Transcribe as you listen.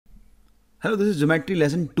Hello, this is Geometry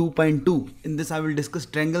lesson 2.2. In this I will discuss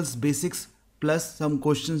triangles basics plus some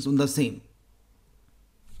questions on the same.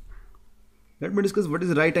 Let me discuss what is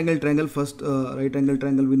a right angle triangle first. Right angle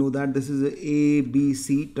triangle, we know that this is a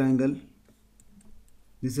ABC triangle.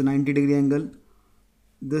 This is a 90-degree angle.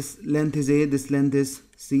 This length is A, this length is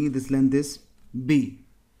C, this length is B.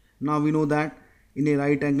 Now we know that in a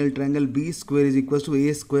right angle triangle B square is equals to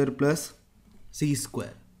A square plus C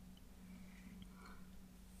square.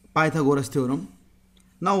 Pythagoras theorem.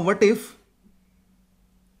 Now what if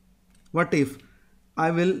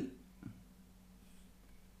I will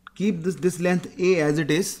keep this length A as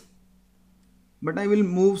it is, but I will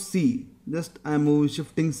move C. Just I am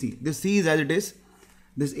shifting C. This C is as it is.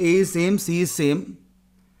 This A is same, C is same.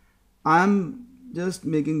 I am just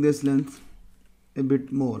making this length a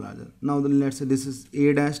bit more larger. Now then let's say this is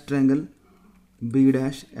A dash triangle, B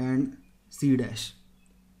dash and C dash.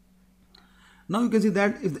 Now you can see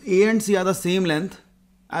that if A and C are the same length,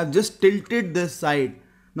 I have just tilted this side.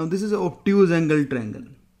 Now this is an obtuse angle triangle.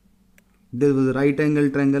 This was a right angle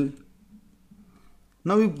triangle.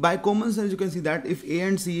 Now by common sense you can see that if A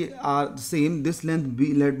and C are the same, this length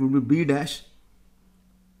B would be B dash.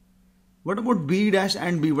 What about B dash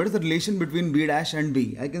and B? What is the relation between B dash and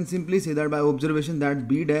B? I can simply say that by observation that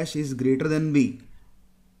B dash is greater than B.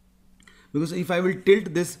 Because if I will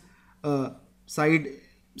tilt this side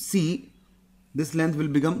C, this length will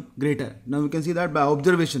become greater. Now we can see that by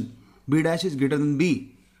observation B dash is greater than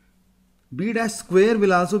B. B dash square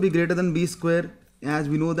will also be greater than B square, as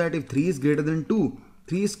we know that if 3 is greater than 2,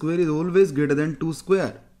 3 square is always greater than 2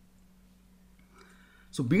 square.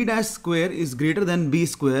 So B dash square is greater than B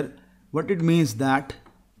square. What it means that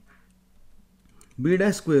B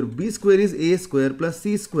dash square, B square is A square plus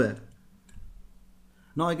C square.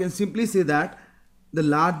 Now I can simply say that the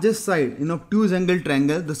largest side in obtuse angle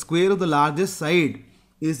triangle, the square of the largest side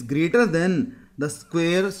is greater than the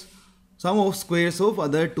sum of squares of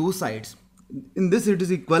other two sides. In this it is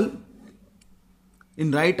equal.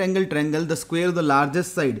 In right angle triangle, the square of the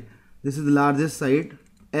largest side, this is the largest side,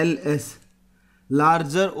 LS,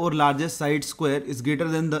 larger or largest side square is greater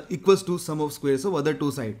than the equals to sum of squares of other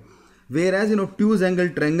two sides. Whereas in obtuse angle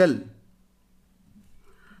triangle,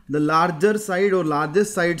 the larger side or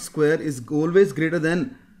largest side square is always greater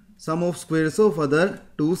than sum of squares of other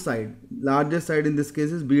two sides. Largest side in this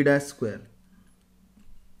case is B dash square.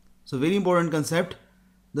 So very important concept.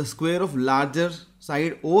 The square of larger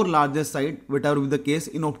side or largest side, whatever be the case,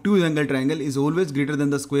 in obtuse angle triangle is always greater than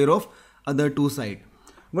the square of other two sides.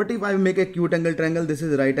 What if I make a acute angle triangle? This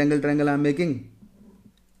is right angle triangle I am making.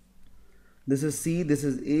 This is C, this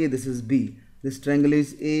is A, this is B. This triangle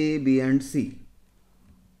is A, B and C.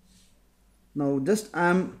 Now just I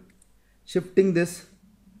am shifting this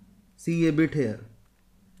C a bit here,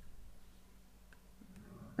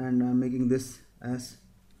 and I am making this as,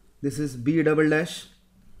 this is B double dash,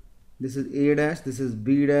 this is A dash, this is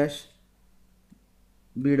B dash,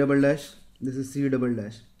 B double dash, this is C double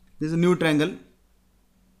dash. This is a new triangle.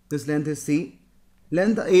 This length is C.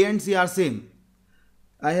 Length A and C are same.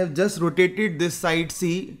 I have just rotated this side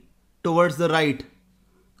C towards the right.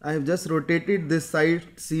 I have just rotated this side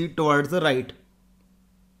C towards the right.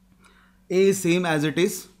 A is same as it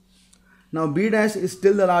is. Now B dash is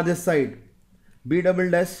still the largest side. B double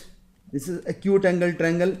dash, this is acute angle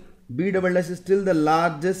triangle. B double dash is still the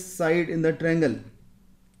largest side in the triangle.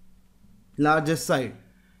 Largest side.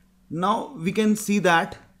 Now we can see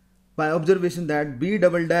that by observation that B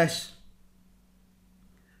double dash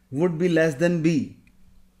would be less than B.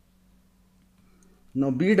 Now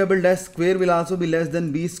B double dash square will also be less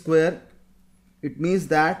than B square. It means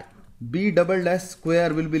that B double dash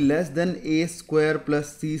square will be less than A square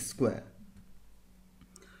plus C square.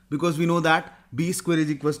 Because we know that B square is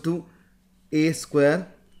equals to A square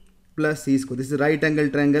plus C square. This is right angle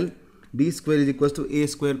triangle. B square is equals to A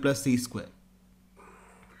square plus C square.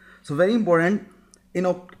 So very important, in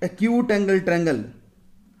acute angle triangle,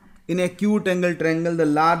 the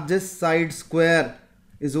largest side square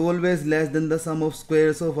is always less than the sum of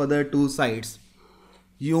squares of other two sides.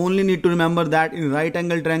 You only need to remember that in right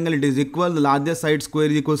angle triangle it is equal, the largest side square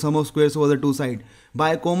is equal to sum of squares of other two sides.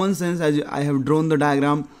 By common sense, as I have drawn the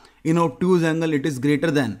diagram, in obtuse angle it is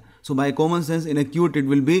greater than. So by common sense, in acute it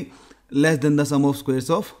will be less than the sum of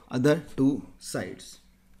squares of other two sides.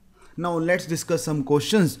 Now let's discuss some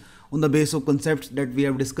questions on the basis of concepts that we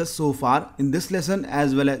have discussed so far in this lesson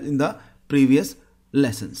as well as in the previous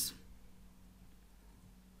lessons.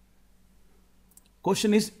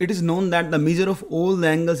 Question is, it is known that the measure of all the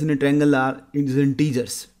angles in a triangle is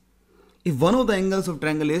integers. If one of the angles of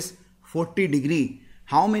triangle is 40 degree,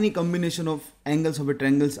 how many combination of angles of a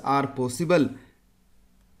triangles are possible?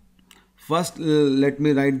 First, let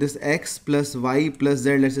me write this x plus y plus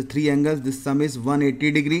z. Let's say 3 angles. This sum is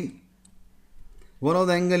 180 degree. One of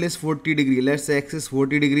the angle is 40 degree. Let's say x is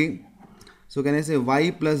 40 degree. So can I say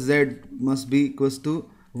y plus z must be equals to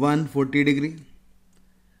 140 degree.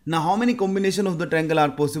 Now how many combination of the triangle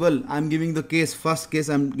are possible? I am giving the case. First case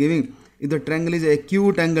I am giving. If the triangle is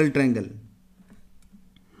acute angle triangle.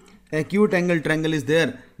 Acute angle triangle is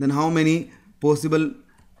there. Then how many possible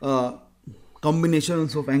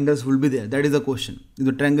combinations of angles will be there? That is the question. If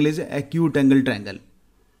the triangle is acute angle triangle.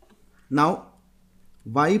 Now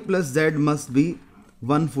y plus z must be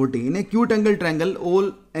 140. In acute angle triangle,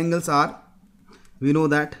 all angles are, we know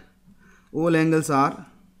that all angles are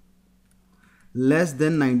less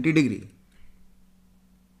than 90 degree.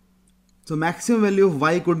 So maximum value of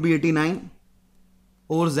y could be 89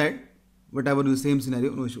 or z, whatever the same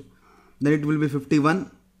scenario, no issue. Then it will be 51.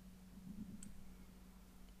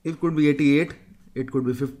 It could be 88, it could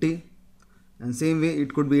be 50, and same way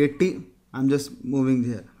it could be 80. I'm just moving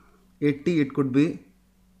here. 80, it could be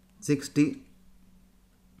 60.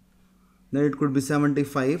 Then it could be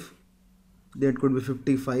 75. Then it could be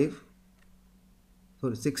 55.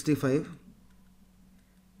 Sorry, 65.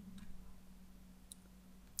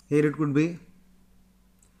 Here it could be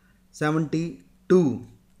 72.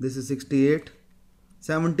 This is 68.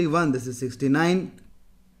 71. This is 69.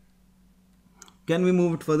 Can we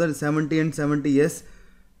move it further? 70 and 70. Yes,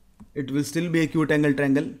 it will still be acute angle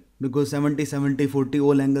triangle because 70, 70, 40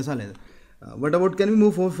 all angles are there. What about, can we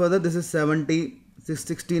move forward further? This is 70,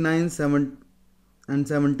 69, 7 and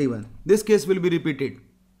 71. This case will be repeated.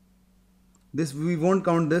 This we won't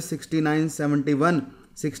count this 69, 71,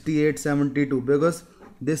 68, 72 because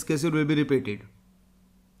this case will be repeated.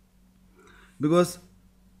 Because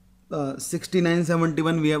 69,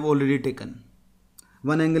 71 we have already taken.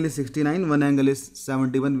 One angle is 69, one angle is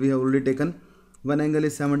 71 we have already taken. One angle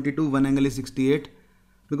is 72, one angle is 68.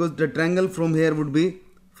 Because the triangle from here would be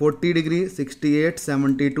 40 degree, 68,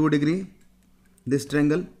 72 degree. This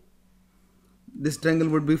triangle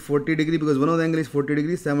would be 40 degree because one of the angle is 40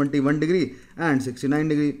 degree, 71 degree and 69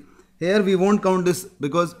 degree. Here we won't count this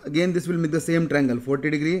because again this will make the same triangle 40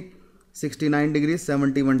 degree, 69 degree,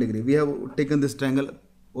 71 degree. We have taken this triangle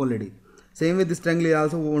already. Same way this triangle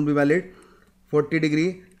also won't be valid. 40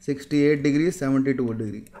 degree, 68 degree, 72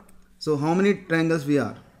 degree. So how many triangles we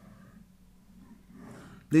are?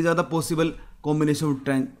 These are the possible combination of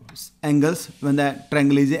angles when the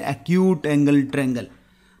triangle is a acute angle triangle.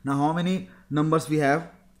 Now how many numbers we have?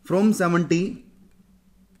 From 70,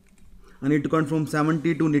 I need to count from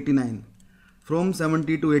 70 to 89. From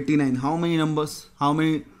 70 to 89, how many numbers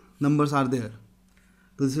are there?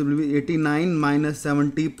 So this will be 89 minus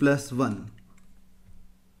 70 plus 1.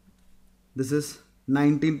 This is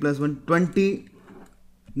 19 plus 1, 20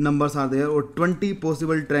 numbers are there, or 20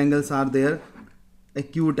 possible triangles are there,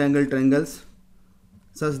 acute angle triangles,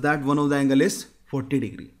 such that one of the angle is 40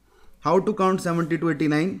 degree. How to count 70 to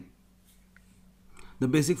 89? The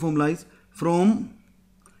basic formula is from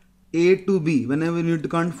A to B. Whenever you need to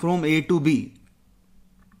count from A to B,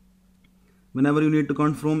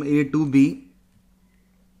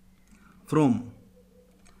 from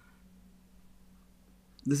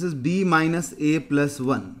this is B minus A plus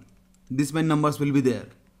 1. These many numbers will be there.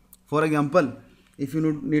 For example, if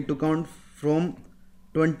you need to count from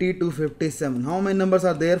 20 to 57, how many numbers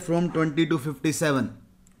are there from 20 to 57?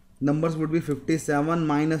 Numbers would be 57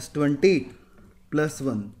 minus 20 plus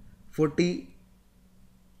 1.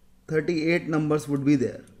 38 numbers would be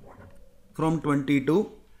there from 20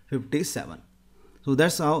 to 57. So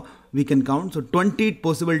that's how we can count. So 20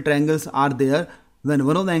 possible triangles are there when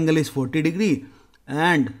one of the angle is 40 degree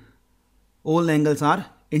and all angles are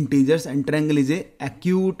integers and triangle is a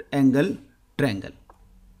acute angle triangle.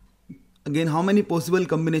 Again, how many possible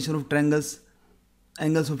combination of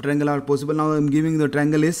angles of triangle are possible? Now I am giving the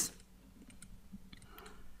triangle is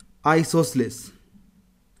isosceles.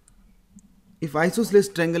 If isosceles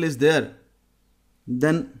triangle is there,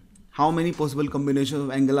 then how many possible combinations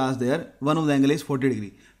of angle are there? One of the angle is 40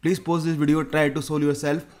 degree. Please pause this video, try to solve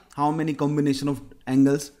yourself how many combination of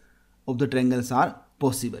angles of the triangles are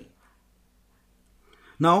possible.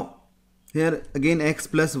 Now here again x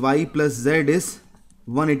plus y plus z is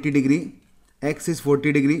 180 degree, x is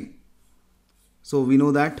 40 degree. So we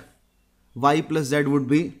know that y plus z would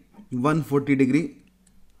be 140 degree.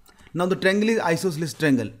 Now the triangle is isosceles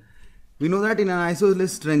triangle. We know that in an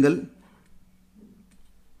isosceles triangle,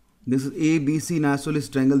 this is A, B, C in isosceles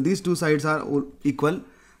triangle. These two sides are equal.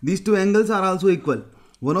 These two angles are also equal.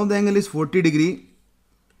 One of the angle is 40 degree.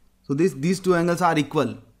 So these two angles are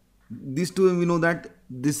equal. These two, we know that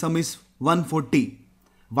this sum is 140.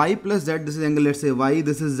 Y plus z, this is angle, let's say y,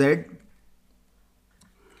 this is z.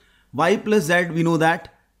 Y plus Z, we know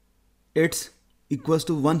that it's equals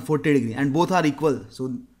to 140 degree and both are equal.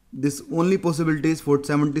 So this only possibility is for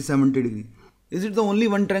 70 degree. Is it the only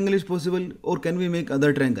one triangle is possible, or can we make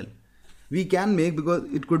other triangle? We can make, because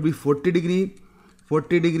it could be 40 degree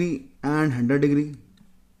and 100 degree.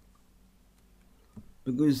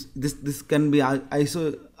 Because this can be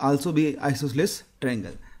also be isosceles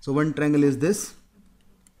triangle. So one triangle is this.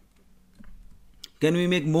 Can we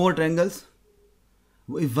make more triangles?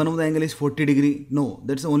 If one of the angle is 40 degree, no,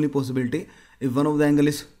 that's the only possibility. If one of the angle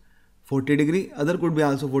is 40 degree, other could be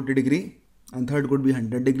also 40 degree, and third could be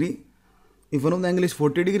 100 degree. If one of the angle is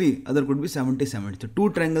 40 degree, other could be 70. So two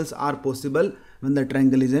triangles are possible when the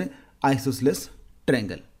triangle is an isosceles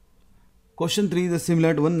triangle. Question 3 is a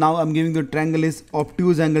similar one. Now I am giving the triangle is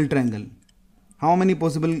obtuse angle triangle. How many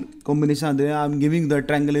possible combinations are there? I am giving the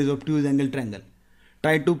triangle is obtuse angle triangle.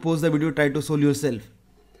 Try to pause the video, try to solve yourself.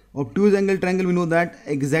 Obtuse angle triangle, we know that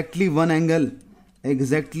exactly one angle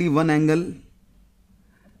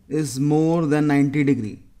is more than 90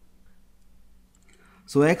 degree.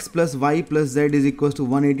 So x plus y plus z is equals to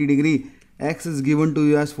 180 degree. X is given to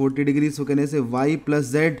you as 40 degree. So can I say y plus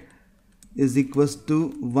z is equals to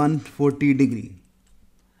 140 degree.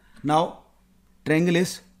 Now triangle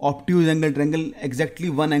is obtuse angle triangle. Exactly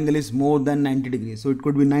one angle is more than 90 degree. So it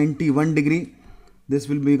could be 91 degree. This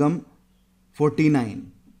will become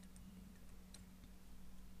 49.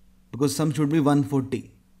 Because sum should be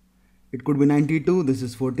 140. It could be 92. This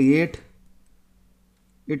is 48.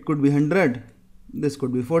 It could be 100. This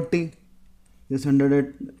could be 40. This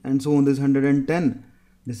 100 and so on. This 110.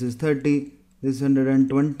 This is 30. This is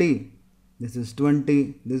 120. This is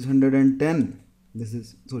 20. This is 110. This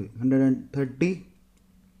is 130.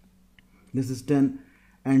 This is 10.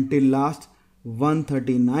 Until last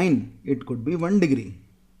 139. It could be 1 degree.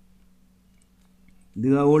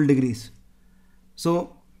 These are all degrees.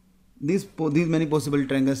 So these many possible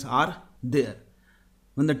triangles are there.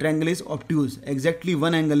 When the triangle is obtuse, exactly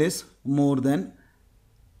one angle is more than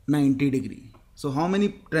 90 degree. So how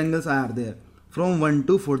many triangles are there? From 1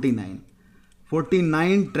 to 49.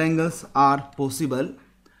 49 triangles are possible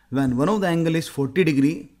when one of the angle is 40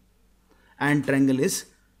 degree and triangle is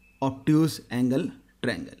obtuse angle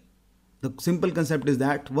triangle. The simple concept is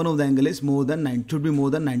that one of the angle is more than 90, should be more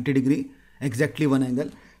than 90 degree, exactly one angle.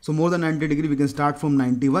 So more than 90 degree, we can start from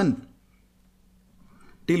 91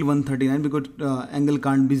 till 139, because angle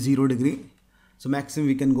can't be 0 degree. So maximum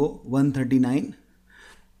we can go 139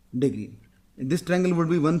 degree. This triangle would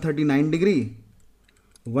be 139 degree,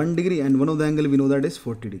 1 degree, and one of the angle we know that is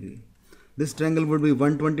 40 degree. This triangle would be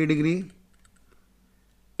 120 degree,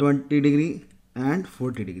 20 degree, and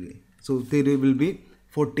 40 degree. So there will be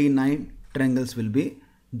 49 triangles will be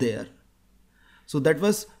there. So that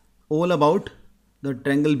was all about the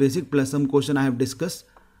triangle basic plus some question I have discussed.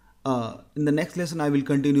 In the next lesson I will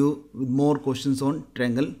continue with more questions on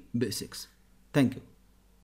triangle basics. Thank you.